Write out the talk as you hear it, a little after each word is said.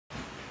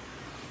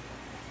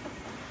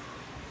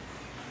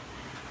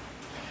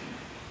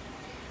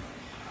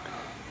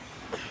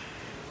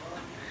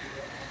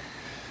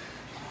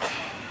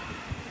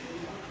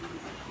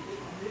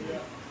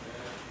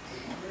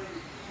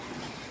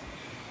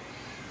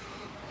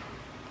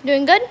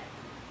Doing good?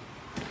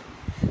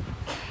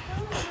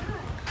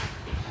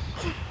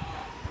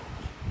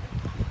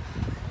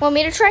 Want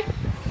me to try?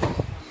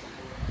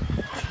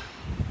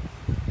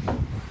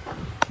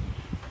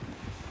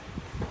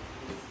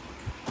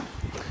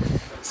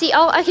 See,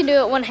 I can do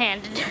it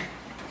one-handed.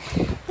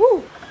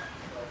 Woo! Look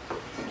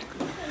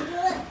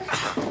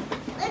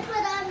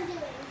what I'm doing.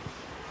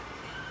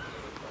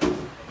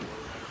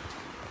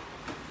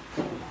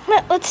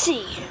 Let's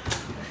see.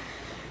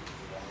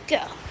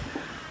 Go.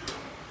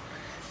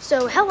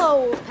 So,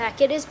 hello,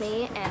 Wolfpack. It is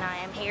me, and I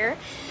am here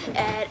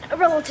at a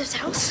relative's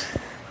house.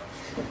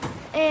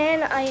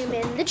 And I am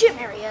in the gym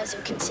area, as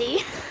you can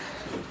see.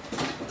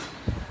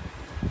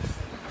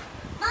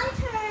 My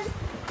turn.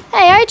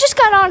 Hey, I just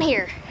got on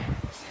here.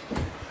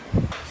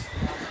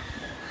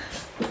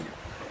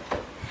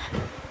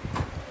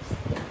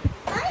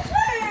 My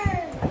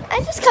turn.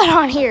 I just got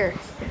on here.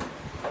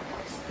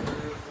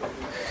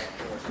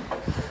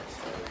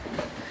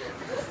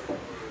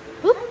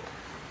 Whoop.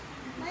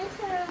 My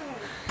turn.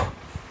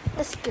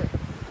 Let's go.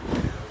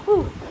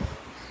 Woo.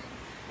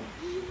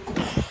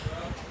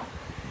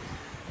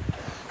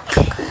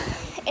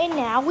 And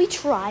now we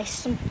try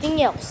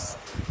something else.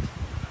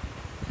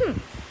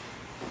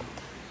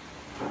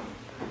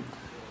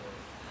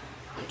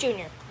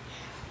 Junior.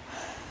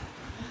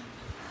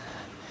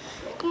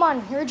 Come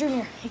on, you're a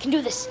junior. You can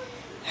do this.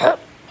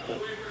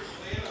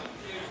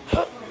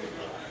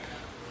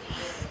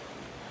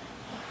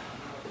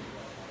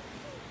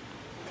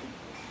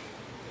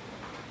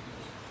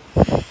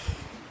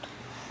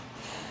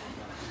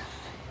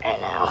 And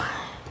now,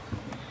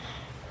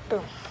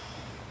 boom.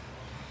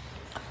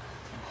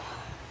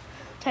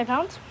 10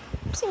 pounds?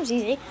 Seems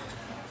easy.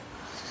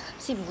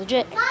 Seems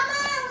legit. Mama,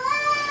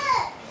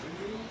 look.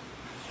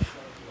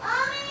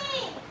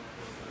 Mommy,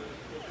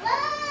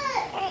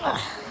 look.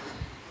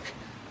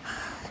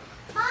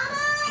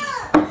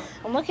 Mama.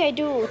 I'm lucky I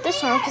do it with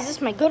this arm because this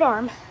is my good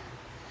arm.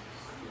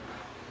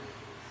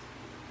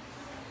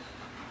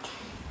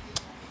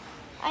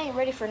 I ain't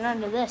ready for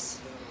none of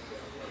this.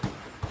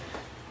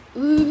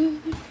 Ooh.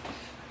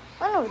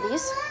 I know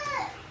these.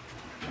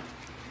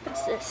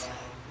 What's this?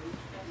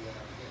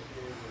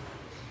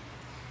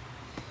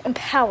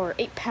 Empower,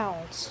 8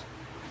 pounds.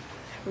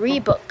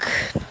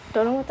 Rebook.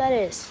 Don't know what that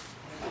is.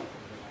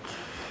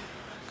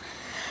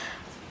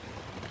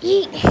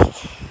 Eat.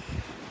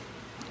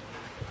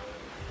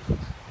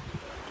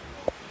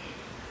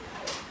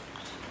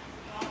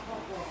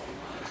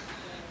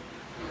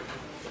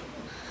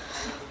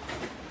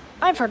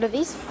 I've heard of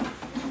these.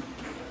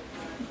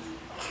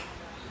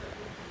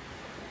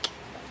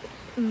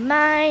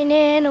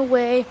 Mining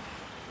away.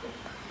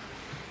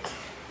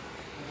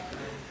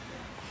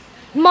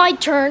 My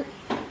turn.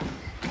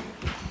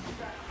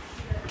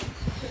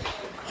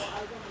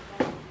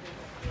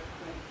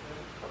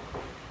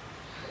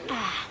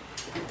 Ah.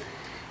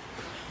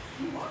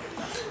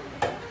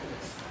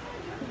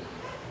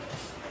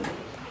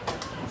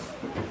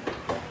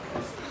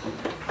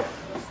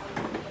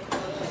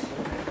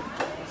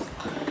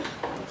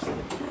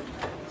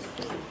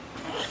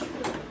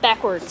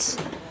 Backwards,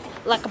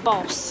 like a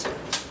boss.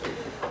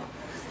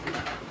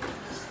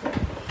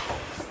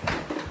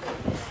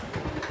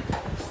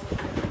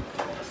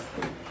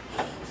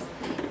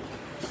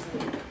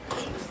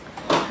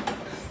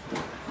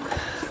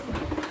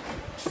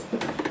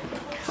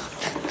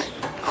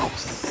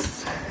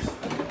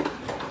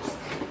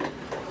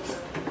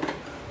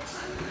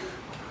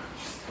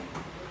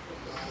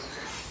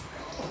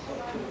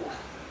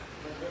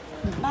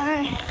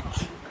 Bye.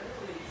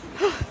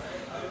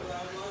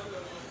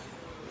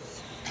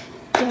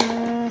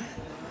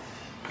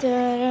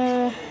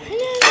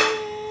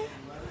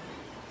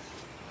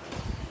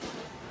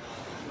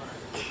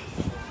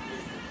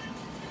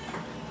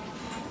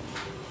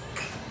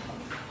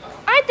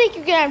 I think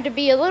you're gonna have to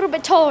be a little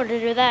bit taller to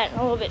do that, and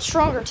a little bit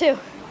stronger too.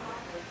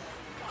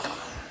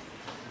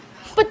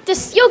 But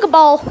this yoga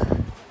ball,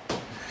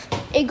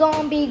 it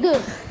gonna be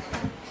good.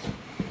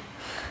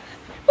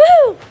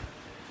 Woo!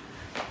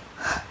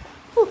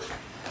 Woo.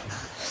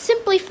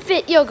 Simply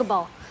Fit yoga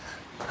ball.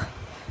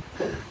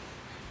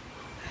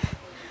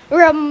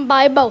 Run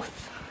by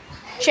both.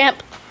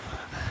 Champ.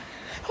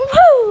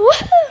 Woo!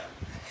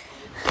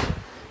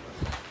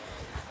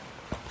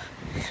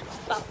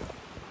 Well,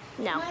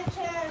 no. My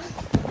turn.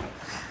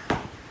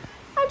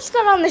 I just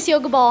got on this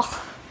yoga ball.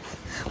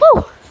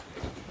 Woo!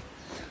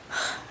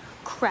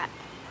 Crap.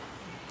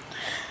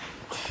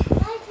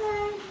 My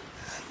turn.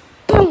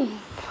 Boom.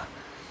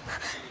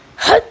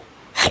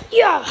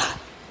 Yeah.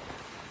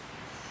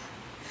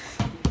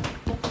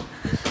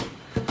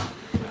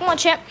 Come on,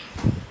 champ.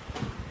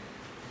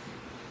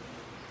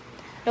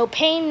 No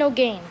pain, no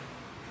gain.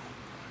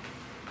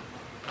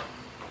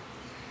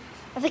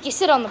 I think you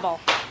sit on the ball.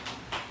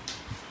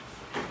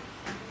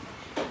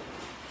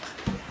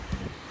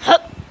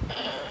 Hup.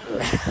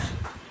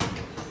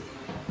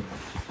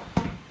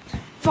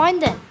 Fine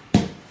then.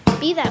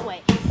 Be that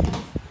way.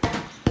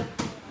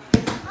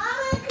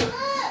 Mama, look.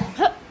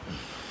 Hup.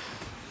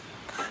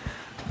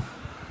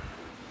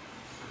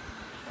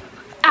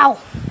 Ow.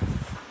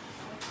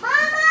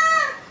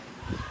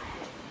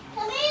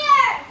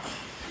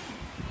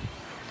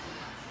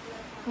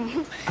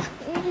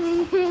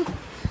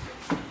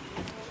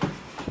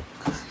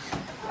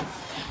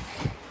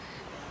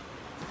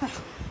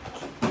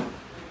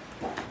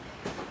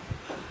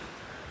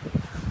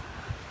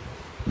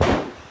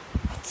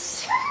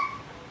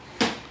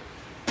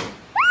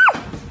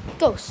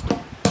 Ghost,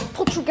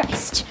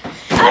 poltergeist,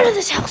 out of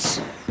this house.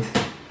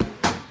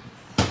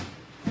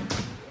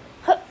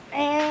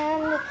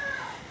 And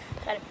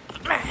gotta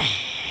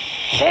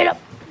hit up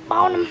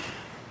on him.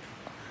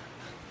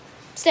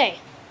 Stay.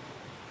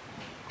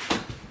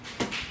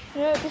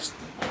 No, just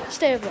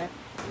stay over there.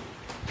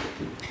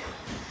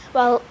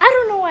 Well, I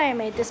don't know why I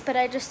made this, but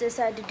I just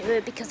decided to do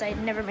it because I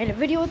had never made a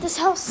video with this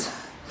house,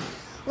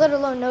 let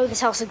alone know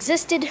this house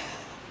existed.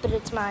 But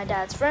it's my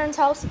dad's friend's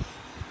house.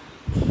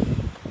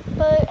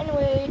 But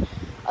anyway,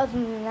 other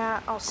than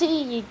that, I'll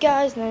see you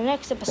guys in the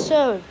next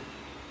episode.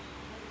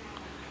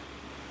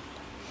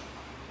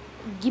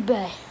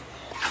 Goodbye.